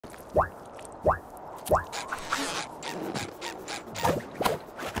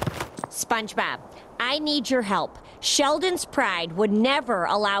SpongeBob, I need your help. Sheldon's pride would never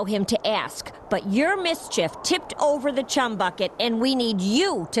allow him to ask, but your mischief tipped over the chum bucket, and we need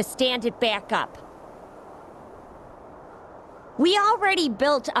you to stand it back up. We already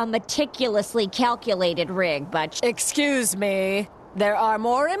built a meticulously calculated rig, but... Excuse me. There are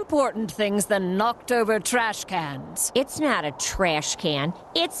more important things than knocked-over trash cans. It's not a trash can.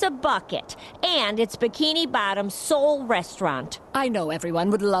 It's a bucket. And it's Bikini Bottom's sole restaurant. I know everyone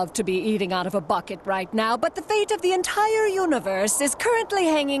would love to be eating out of a bucket right now, but the fate of the entire universe is currently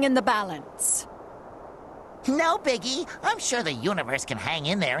hanging in the balance. No biggie. I'm sure the universe can hang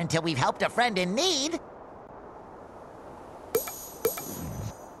in there until we've helped a friend in need.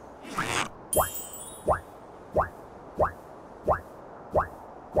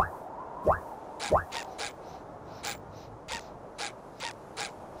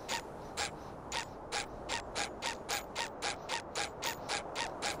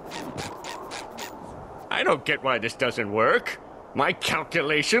 I don't get why this doesn't work. My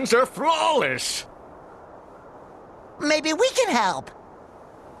calculations are flawless. Maybe we can help.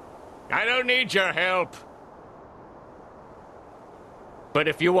 I don't need your help. But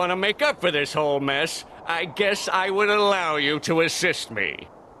if you want to make up for this whole mess, I guess I would allow you to assist me.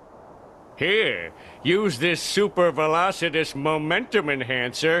 Here, use this super velocitous momentum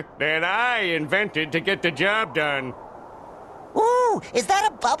enhancer that I invented to get the job done. Ooh, is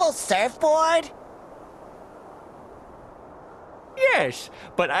that a bubble surfboard? Yes,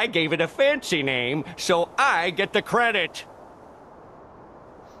 but I gave it a fancy name, so I get the credit.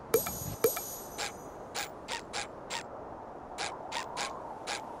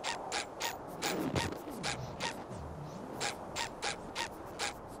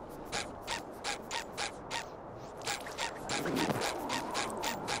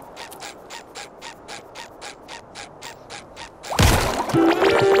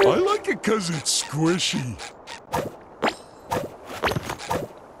 I like it 'cause it's squishy.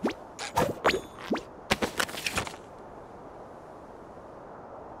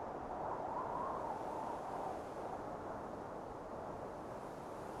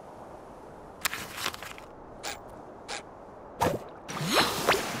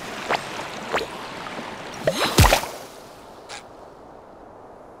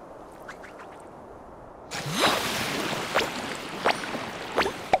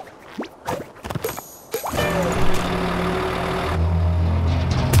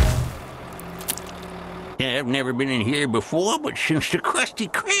 I've never been in here before, but since the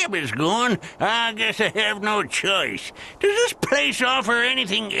Krusty Krab is gone, I guess I have no choice. Does this place offer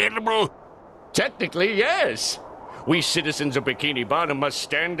anything edible? Technically, yes. We citizens of Bikini Bottom must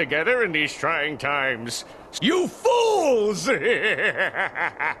stand together in these trying times. You fools!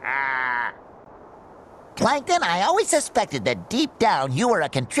 Plankton, I always suspected that deep down you were a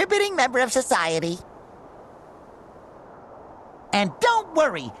contributing member of society. And don't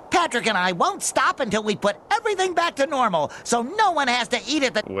worry, Patrick and I won't stop until we put everything back to normal, so no one has to eat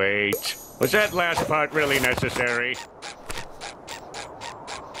at the... Wait, was that last part really necessary?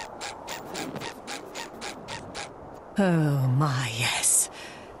 Oh, my, yes.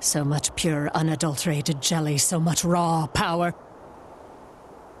 So much pure, unadulterated jelly, so much raw power.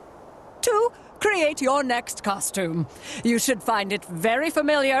 To create your next costume. You should find it very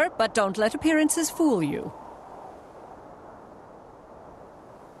familiar, but don't let appearances fool you.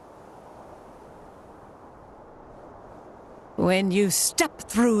 When you step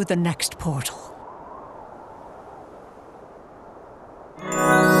through the next portal.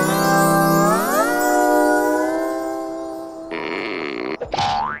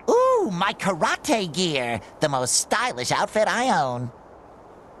 Ooh, my karate gear. The most stylish outfit I own.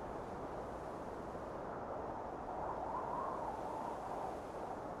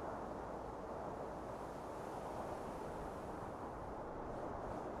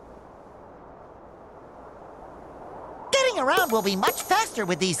 Around will be much faster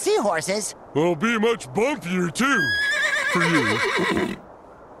with these seahorses. It'll be much bumpier, too. For you.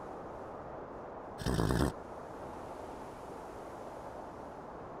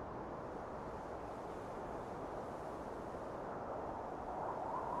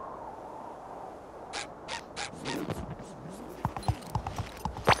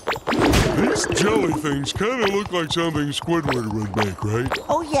 These jelly things kind of look like something Squidward would make, right?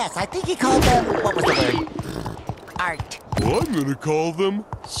 Oh, yes. I think he called them... What was the word? Art. Well, I'm gonna call them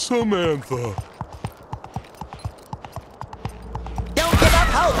Samantha. Don't give up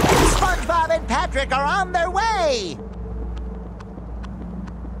hope! SpongeBob and Patrick are on their way!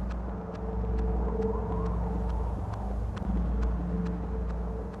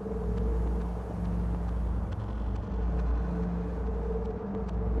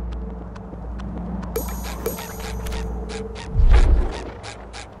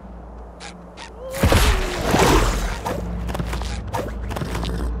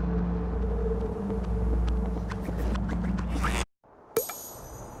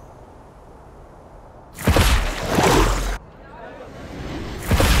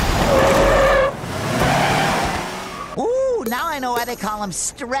 they call them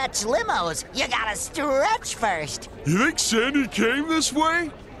stretch limos. You gotta stretch first. You think Sandy came this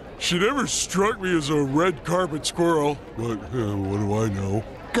way? She never struck me as a red carpet squirrel, but what do I know?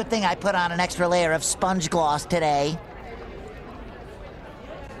 Good thing I put on an extra layer of sponge gloss today.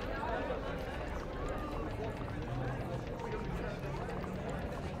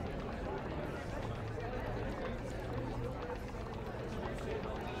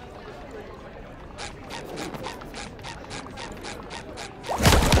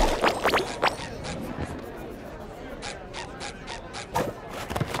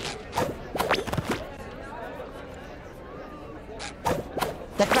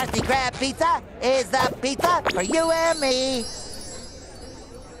 The Krusty Krab pizza is the pizza for you and me.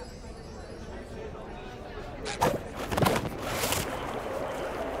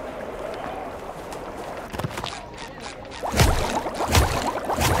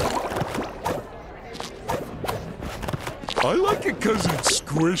 I like it because it's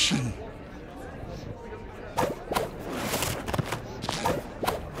squishy.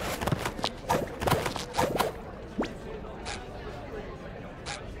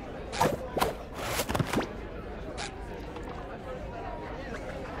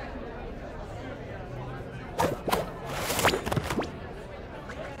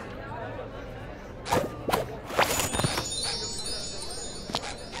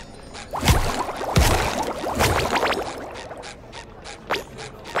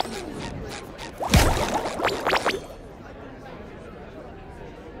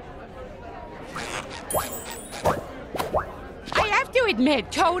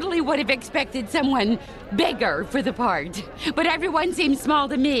 Admit, totally would have expected someone bigger for the part, but everyone seems small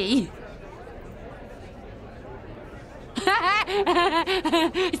to me.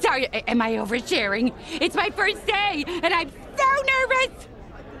 Sorry, am I oversharing? It's my first day, and I'm so nervous!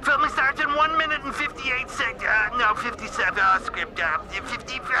 Film starts in 1 minute and 58 seconds. No, 57. Script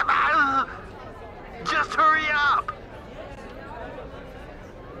 50. Just hurry up.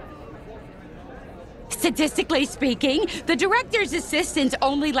 Statistically speaking, the director's assistants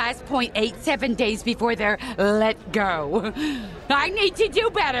only last 0.87 days before they're let go. I need to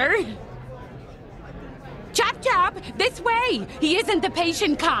do better. Chop Chop, this way! He isn't the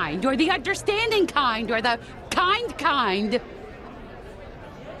patient kind, or the understanding kind, or the kind.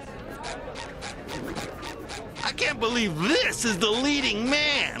 I can't believe this is the leading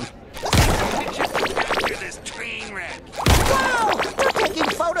man. After this train wreck. Wow! They're taking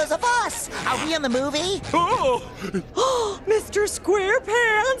photos of us! Are we in the movie? Oh! Mr.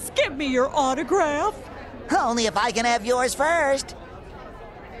 SquarePants, give me your autograph. Only if I can have yours first.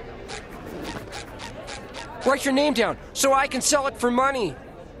 Write your name down so I can sell it for money.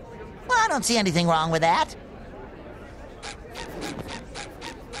 Well, I don't see anything wrong with that.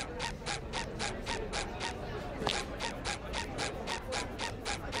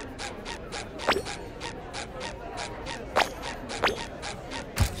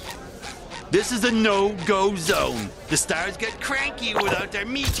 This is a no-go zone. The stars get cranky without their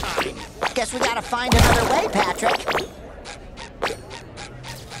me time. Guess we gotta find another way, Patrick.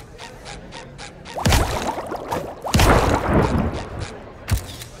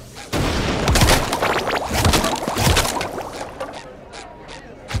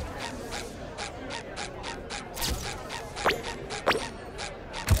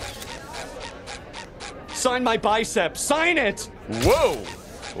 Sign my biceps. Sign it! Whoa!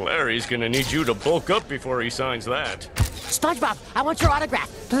 Larry's gonna need you to bulk up before he signs that. SpongeBob, I want your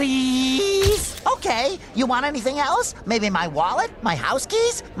autograph, please. Okay, you want anything else? Maybe my wallet, my house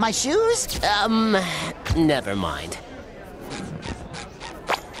keys, my shoes? Never mind.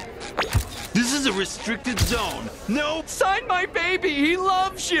 This is a restricted zone. No. Sign my baby. He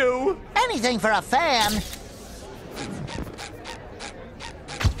loves you. Anything for a fan.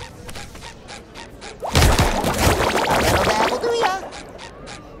 A little dab will do ya.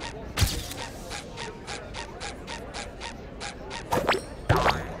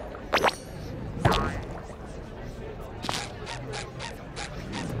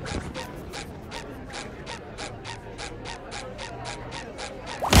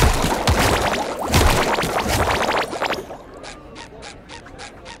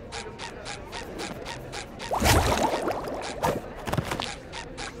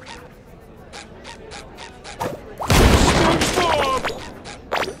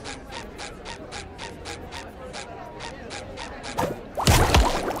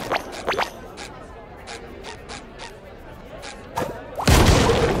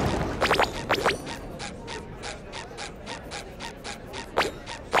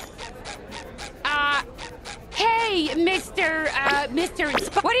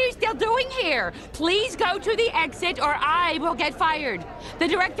 here. Please go to the exit or I will get fired. The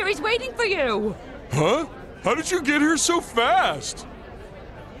director is waiting for you. Huh? How did you get here so fast?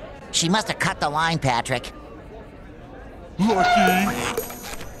 She must have cut the line, Patrick. Lucky.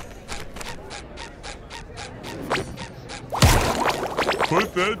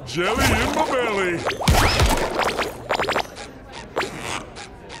 Put that jelly in my belly.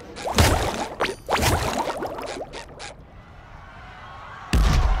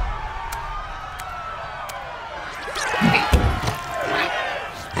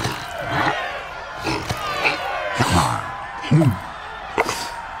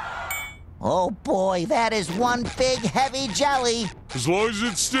 Oh boy, that is one big heavy jelly. As long as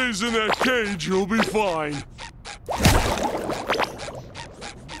it stays in that cage, you'll be fine.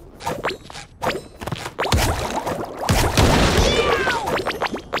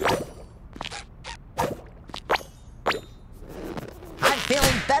 I'm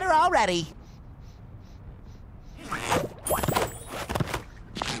feeling better already.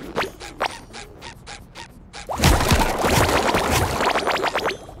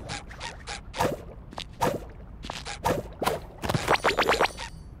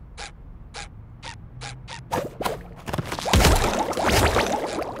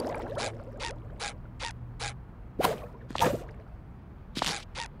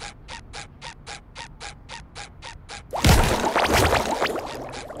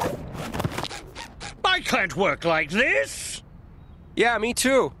 Can't work like this. Yeah, me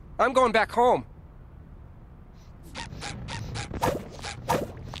too. I'm going back home.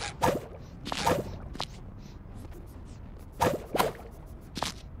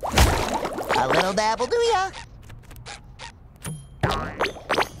 A little dabble, do ya?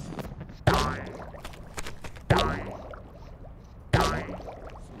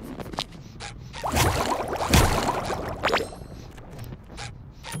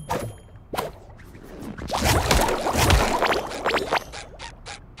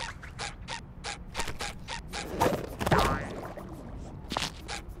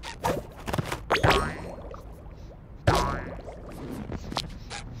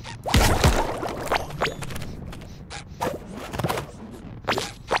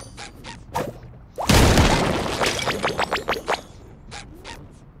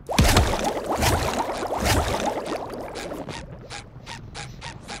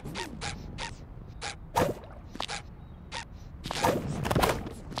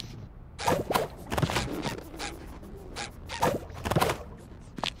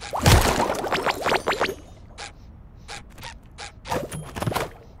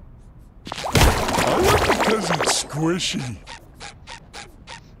 Because it's squishy.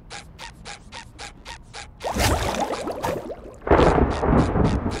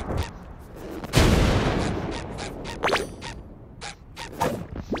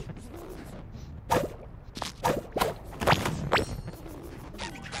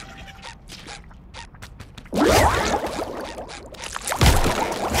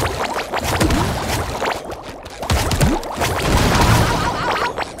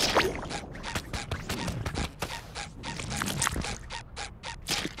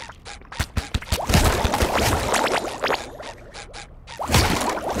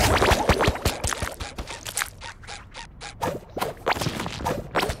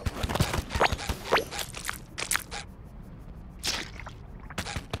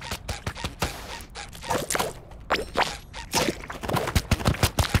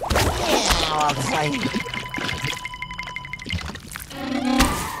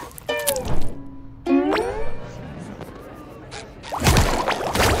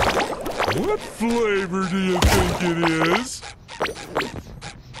 What flavor do you think it is?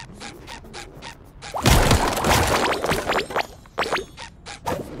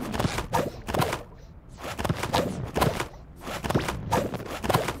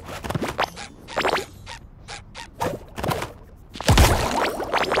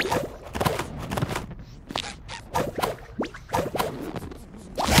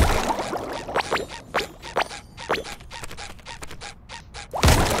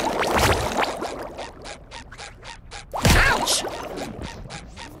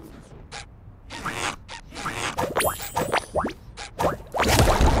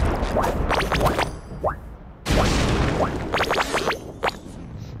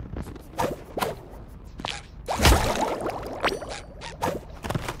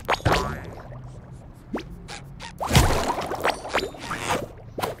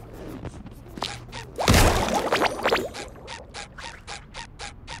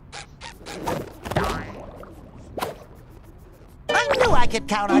 I could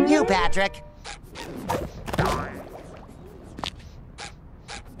count on you, Patrick.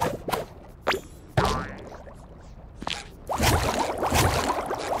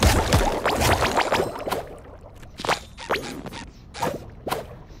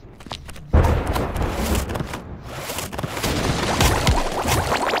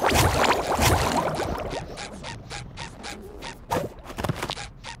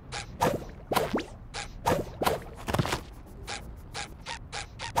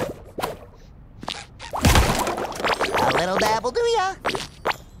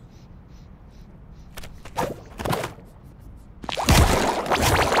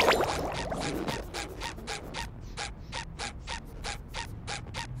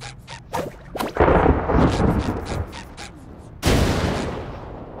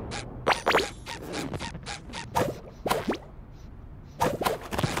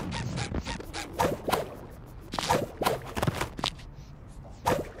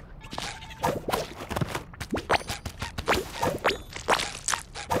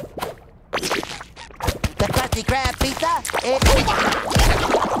 crab pizza.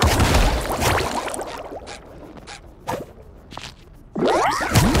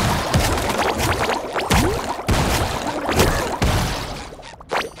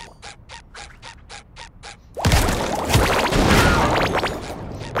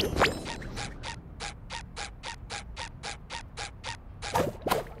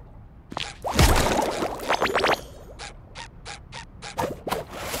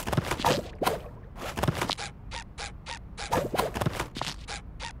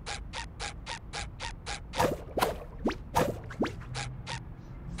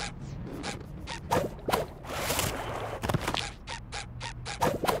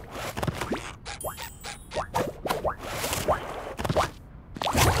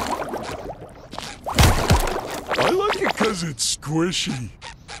 I like it because it's squishy.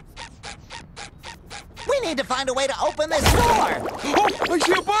 We need to find a way to open this door. Oh, I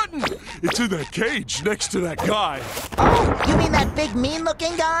see a button. It's in that cage next to that guy. Oh, you mean that big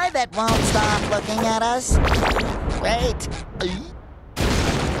mean-looking guy that won't stop looking at us? Wait.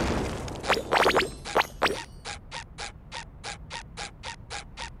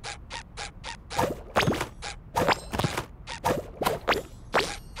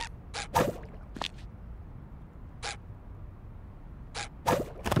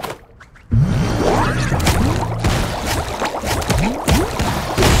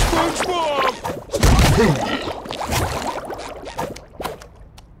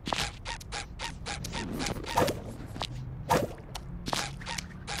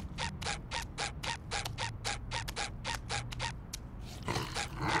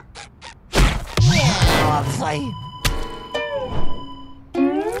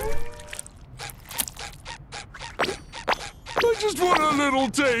 I just want a little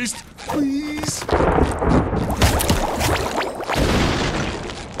taste, please.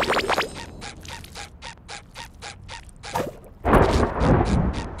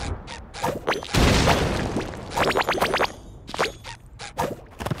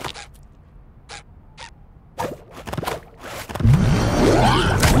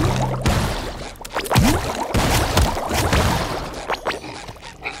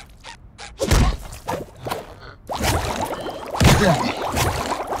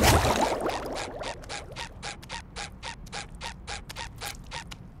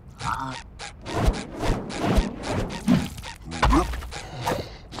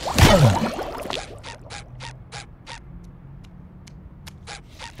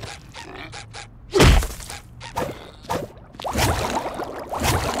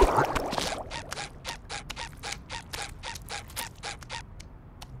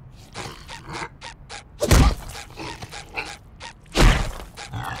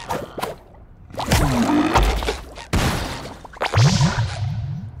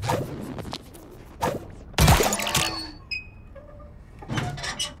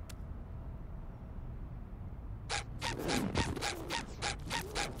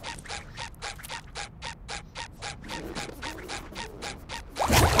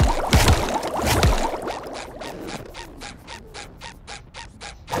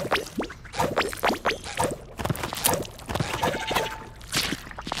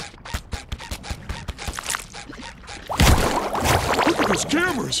 Those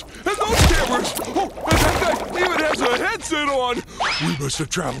cameras! And those cameras! Oh, and that guy even has a headset on! We must have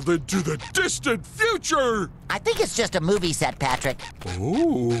traveled into the distant future! I think it's just a movie set, Patrick.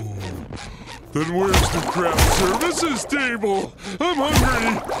 Oh. Then where's the craft services table? I'm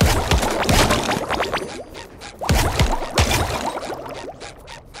hungry!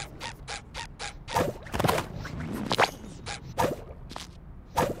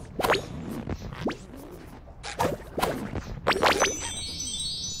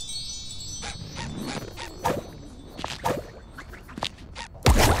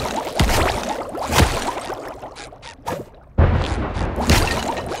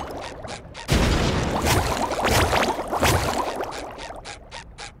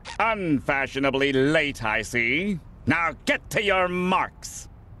 Unfashionably late, I see. Now get to your marks.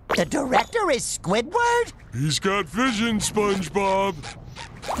 The director is Squidward? He's got vision, SpongeBob.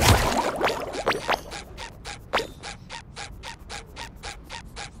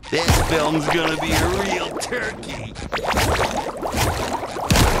 This film's gonna be a real turkey.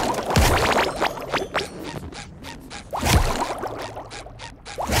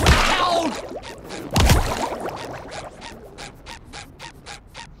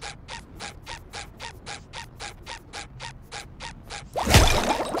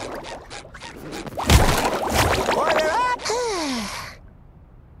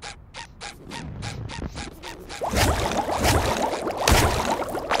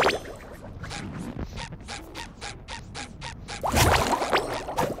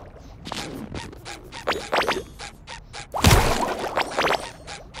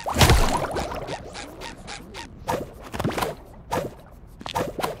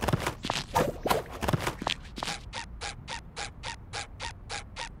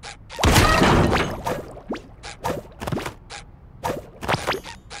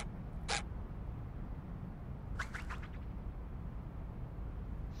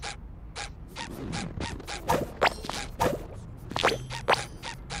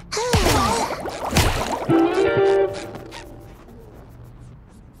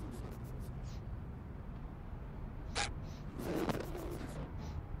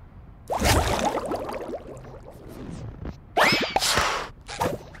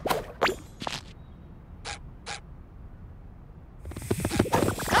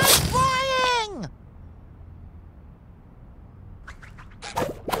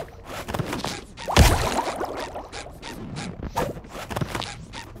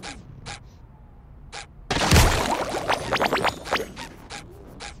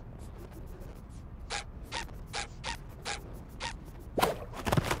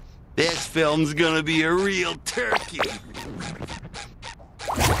 This film's gonna be a real turkey.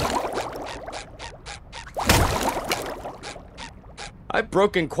 I've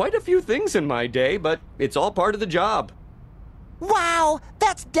broken quite a few things in my day, but it's all part of the job. Wow,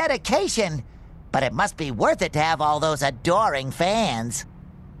 that's dedication. But it must be worth it to have all those adoring fans.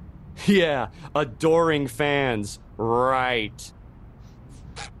 Yeah, adoring fans. Right.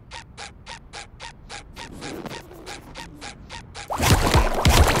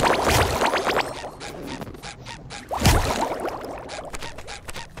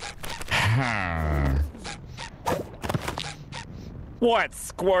 What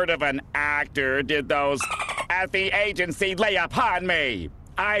squirt of an actor did those at the agency lay upon me?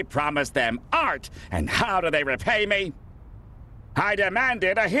 I promised them art, and how do they repay me? I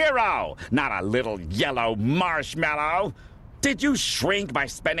demanded a hero, not a little yellow marshmallow. Did you shrink by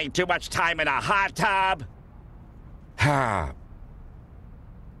spending too much time in a hot tub? Hi,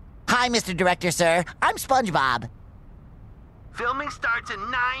 Mr. Director, sir. I'm SpongeBob. Filming starts in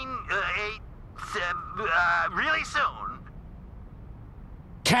 9, 8, 7, really soon.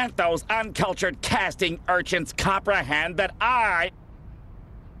 Can't those uncultured casting urchins comprehend that I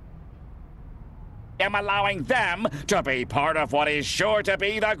am allowing them to be part of what is sure to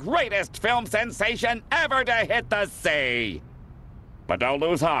be the greatest film sensation ever to hit the sea? But don't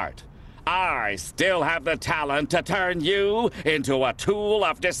lose heart. I still have the talent to turn you into a tool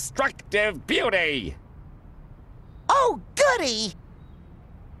of destructive beauty. Oh, goody!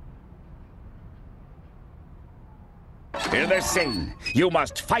 In this scene, you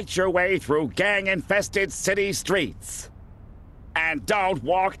must fight your way through gang-infested city streets. And don't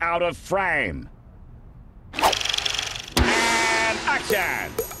walk out of frame. And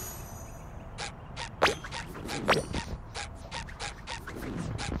action!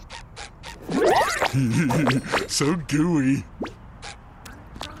 So gooey.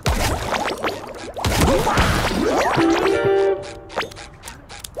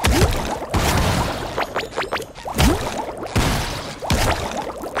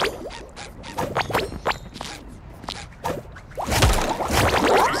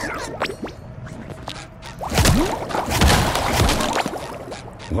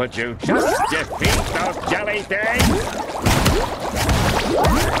 Would you just defeat those jelly things?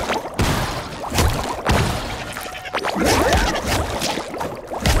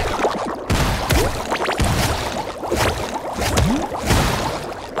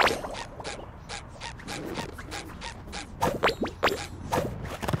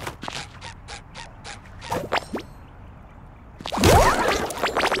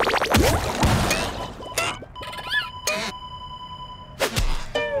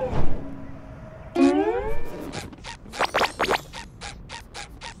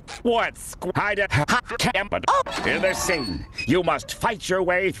 What in this scene, you must fight your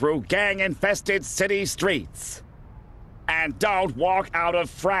way through gang-infested city streets. And don't walk out of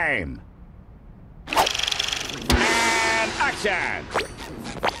frame. And action!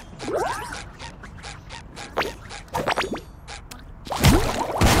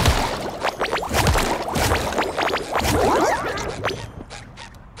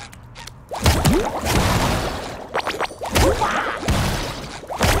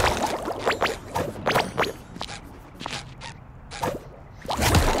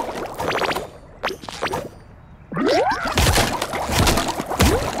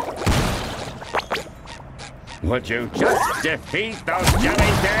 Would you just defeat those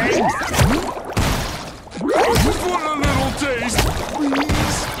jelly things? I just want a little taste,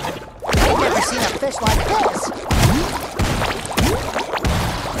 please. I've never seen a fish like this.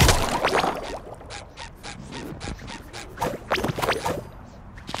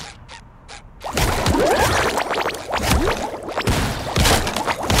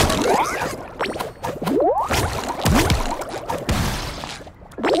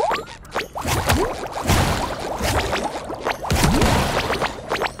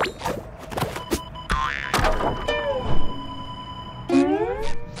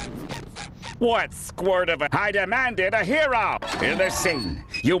 What squirt of a... I demanded a hero! In this scene,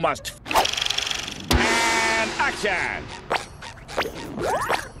 you must... Action!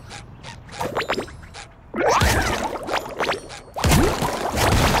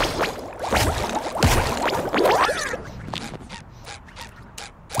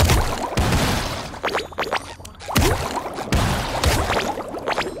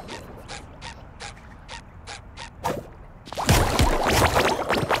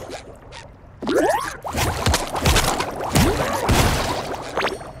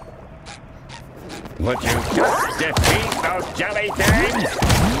 Would you just defeat those jelly things?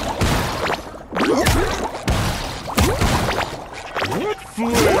 What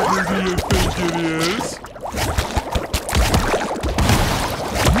flavor do you think it is?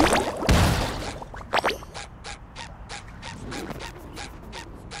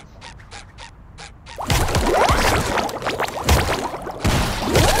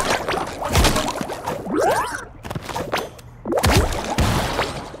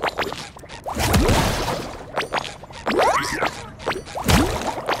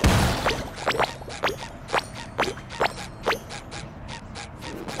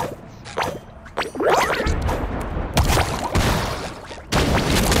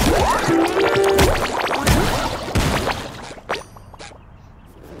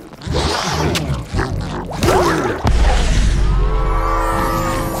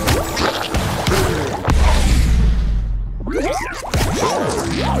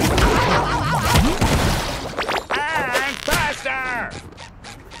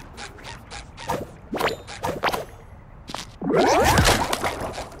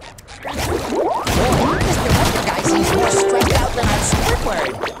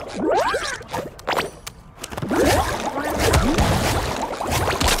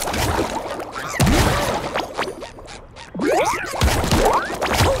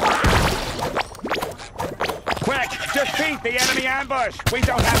 Defeat the enemy ambush! We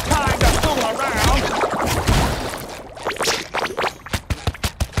don't have time to fool around!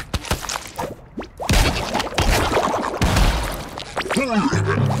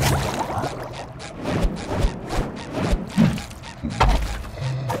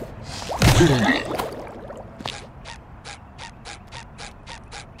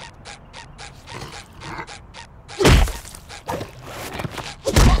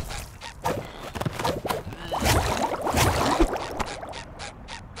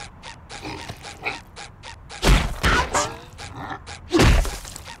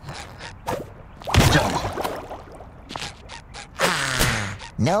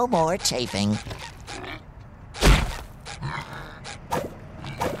 No more chafing.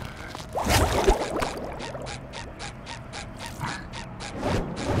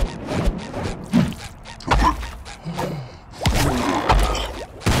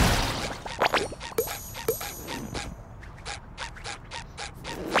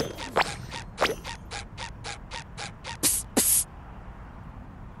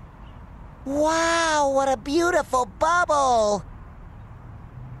 Wow, what a beautiful bubble!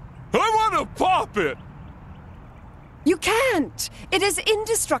 I want to pop it! You can't! It is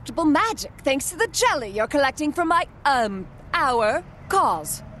indestructible magic, thanks to the jelly you're collecting from our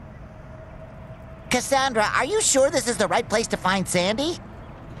cause. Cassandra, are you sure this is the right place to find Sandy?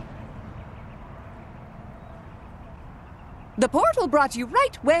 The portal brought you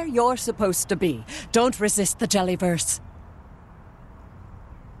right where you're supposed to be. Don't resist the Jellyverse.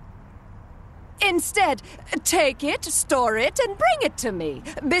 Instead, take it, store it, and bring it to me.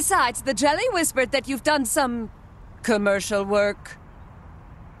 Besides, the jelly whispered that you've done some commercial work.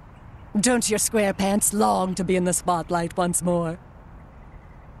 Don't your SquarePants long to be in the spotlight once more?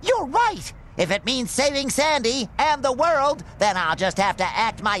 You're right! If it means saving Sandy and the world, then I'll just have to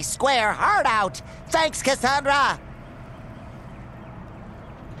act my square heart out. Thanks, Cassandra!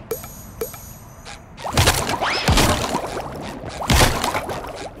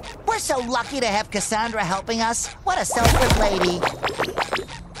 We're so lucky to have Cassandra helping us. What a selfless lady.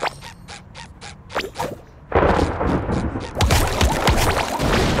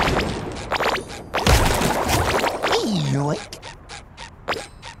 Yoink.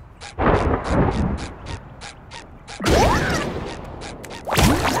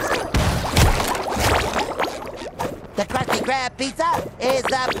 The Krusty Krab pizza is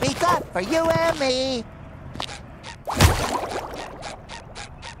the pizza for you and me.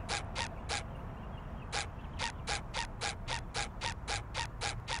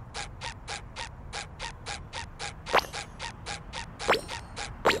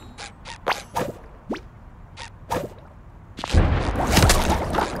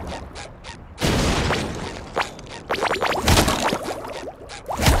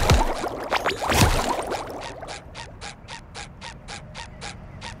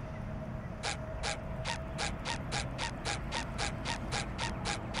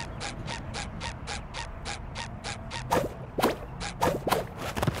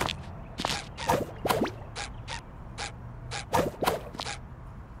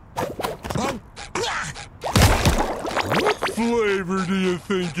 flavor do you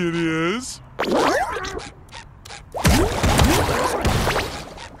think it is?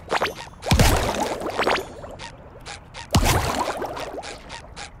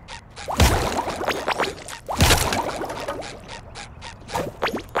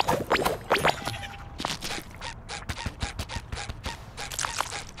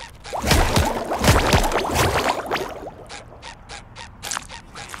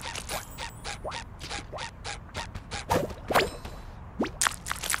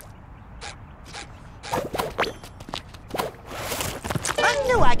 I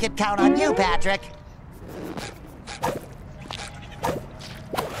knew I could count on you, Patrick.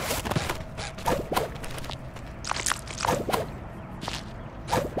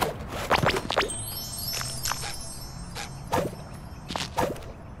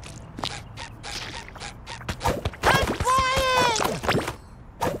 I'm flying!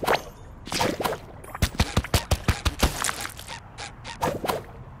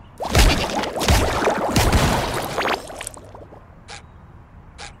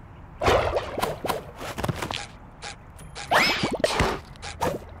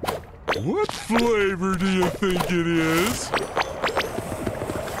 What flavor do you think it is?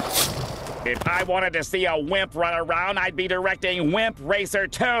 If I wanted to see a wimp run around, I'd be directing Wimp Racer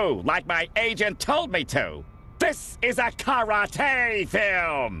 2, like my agent told me to. This is a karate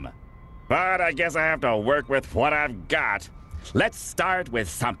film. But I guess I have to work with what I've got. Let's start with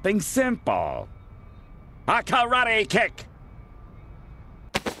something simple. A karate kick.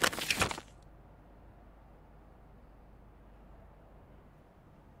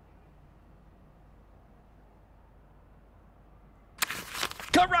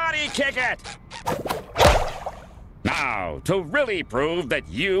 Karate kick it! Now, to really prove that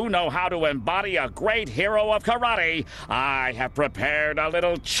you know how to embody a great hero of karate, I have prepared a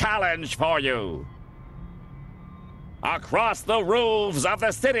little challenge for you. Across the roofs of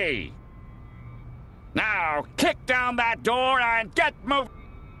the city. Now, kick down that door and get moving.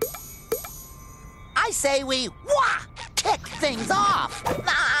 I say we kick things off.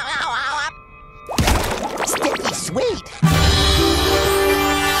 Sticky sweet.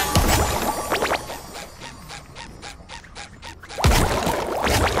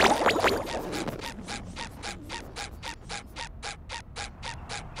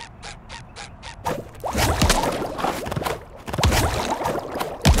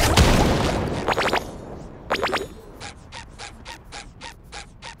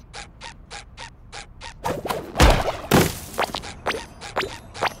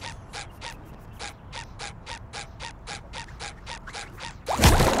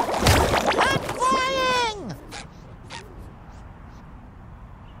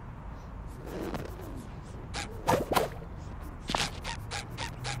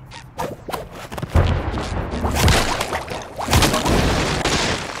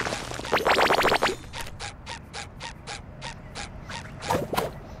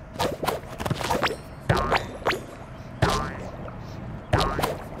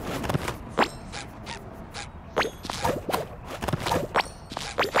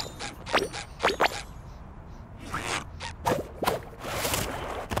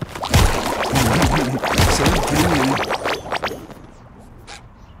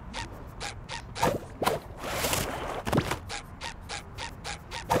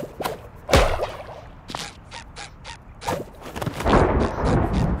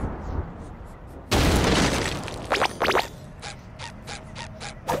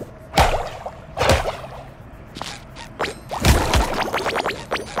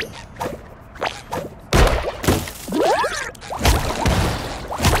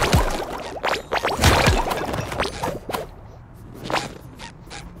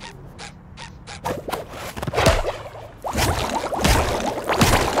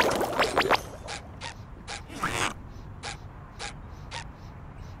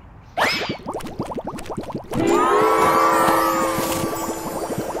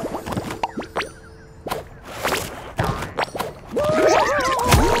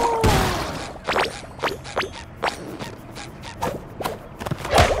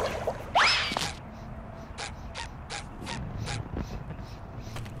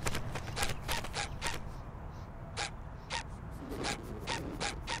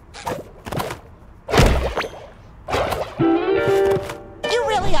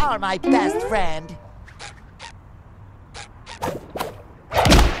 You're my best friend.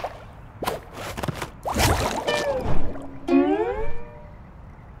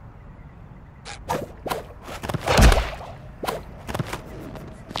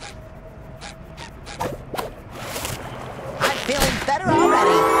 I'm feeling better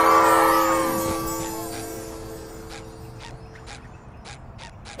already.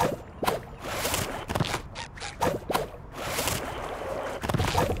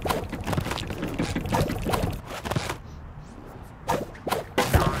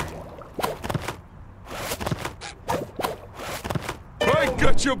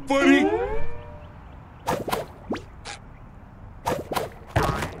 gotcha, buddy!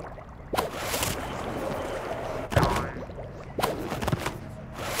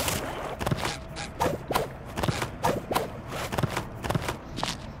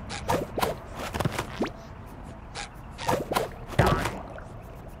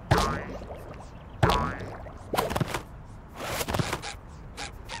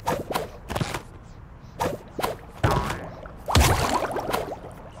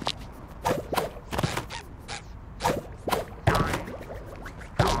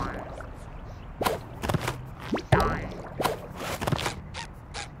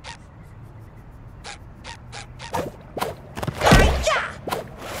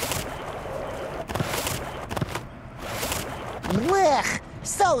 Blech!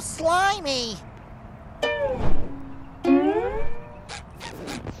 So slimy!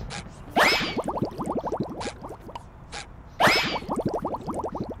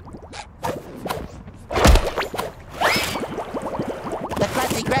 The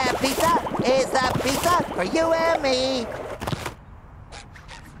Krusty Krab pizza is the pizza for you and me!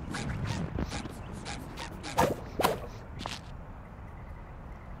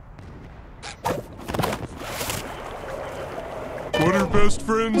 What are best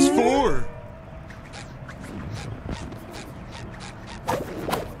friends for?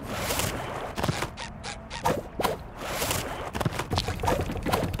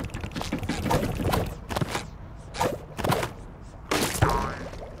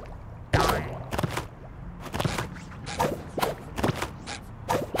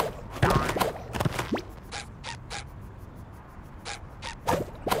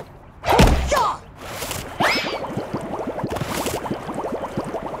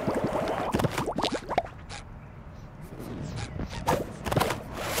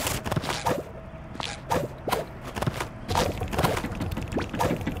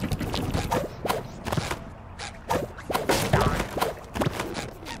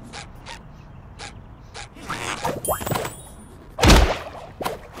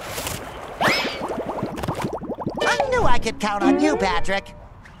 I could count on you, Patrick.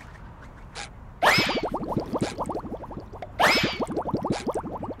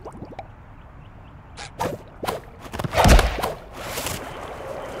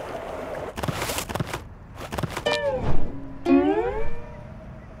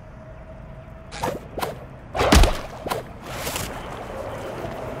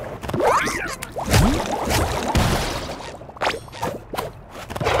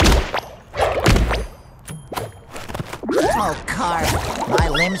 Oh, Carp, my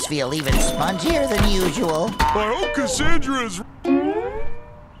limbs feel even spongier than usual. I hope Cassandra's...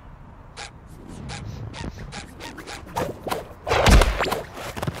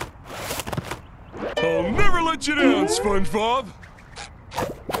 I'll never let you down, SpongeBob!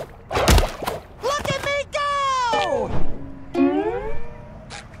 Look at me go!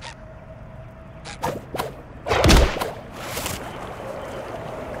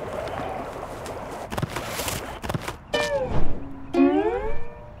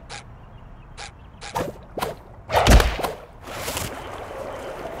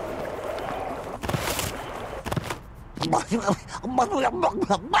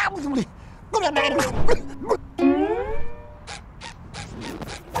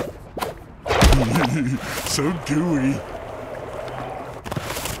 So gooey.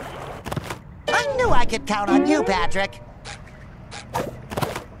 I knew I could count on you, Patrick.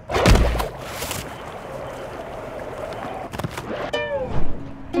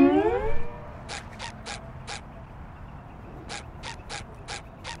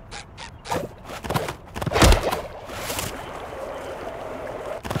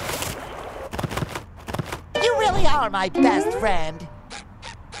 You really are my best friend.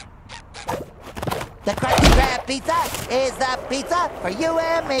 The Krusty Krab pizza is the pizza for you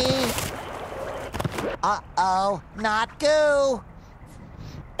and me. Uh-oh, not goo.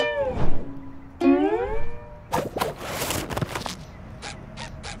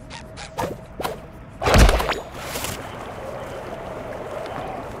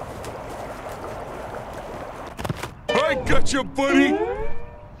 I gotcha, buddy!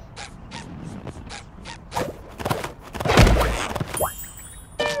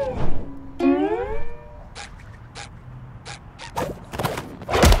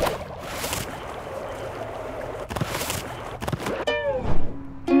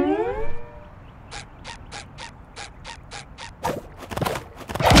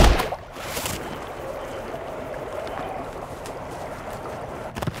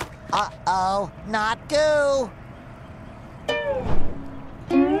 Uh-oh, not goo.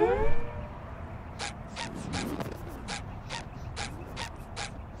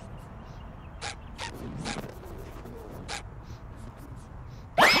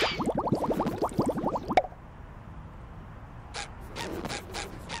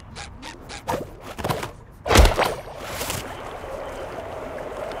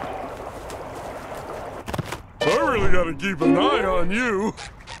 really gotta keep an eye on you.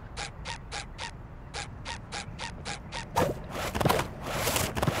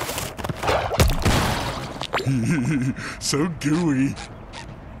 So gooey.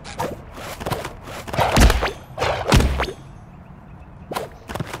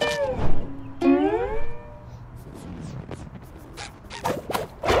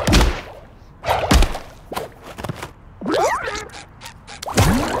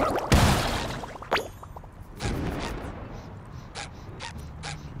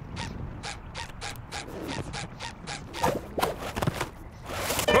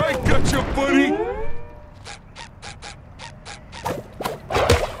 I got you, buddy!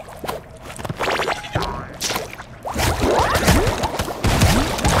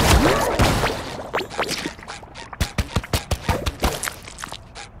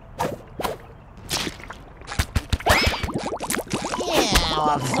 Yeah,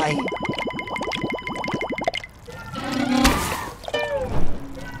 I'll fight.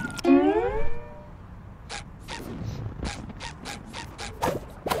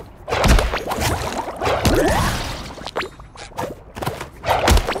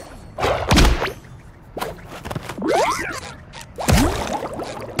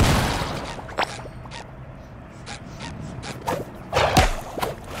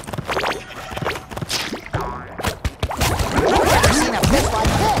 Never seen a fish like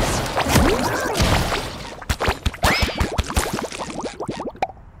this.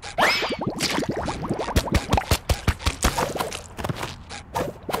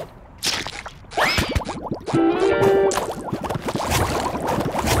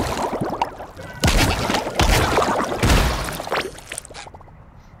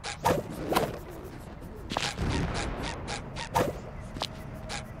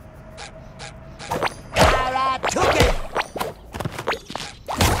 Karatuke!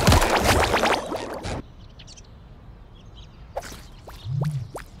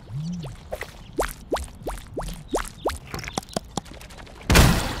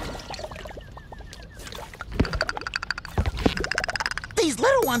 These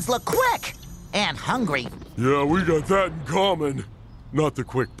little ones look quick and hungry. Yeah, we got that in common. Not the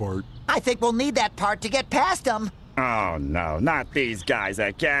quick part. I think we'll need that part to get past them. Oh no, not these guys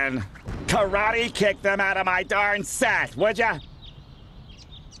again. Karate kick them out of my darn set, would ya?